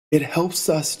It helps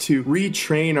us to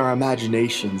retrain our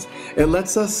imaginations. It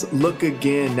lets us look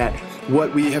again at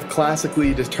what we have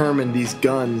classically determined these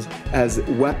guns as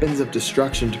weapons of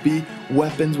destruction to be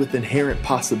weapons with inherent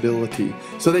possibility.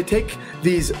 So they take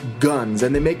these guns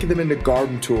and they make them into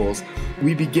garden tools.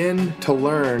 We begin to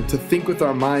learn to think with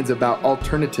our minds about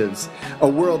alternatives, a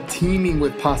world teeming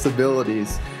with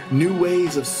possibilities, new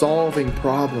ways of solving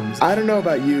problems. I don't know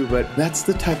about you, but that's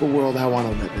the type of world I want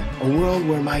to live in. A world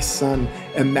where my son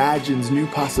imagines new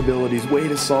possibilities, way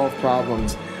to solve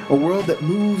problems. A world that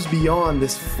moves beyond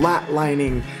this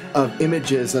flatlining of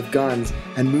images of guns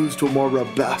and moves to a more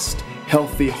robust,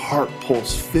 healthy heart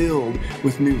pulse filled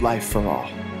with new life for all.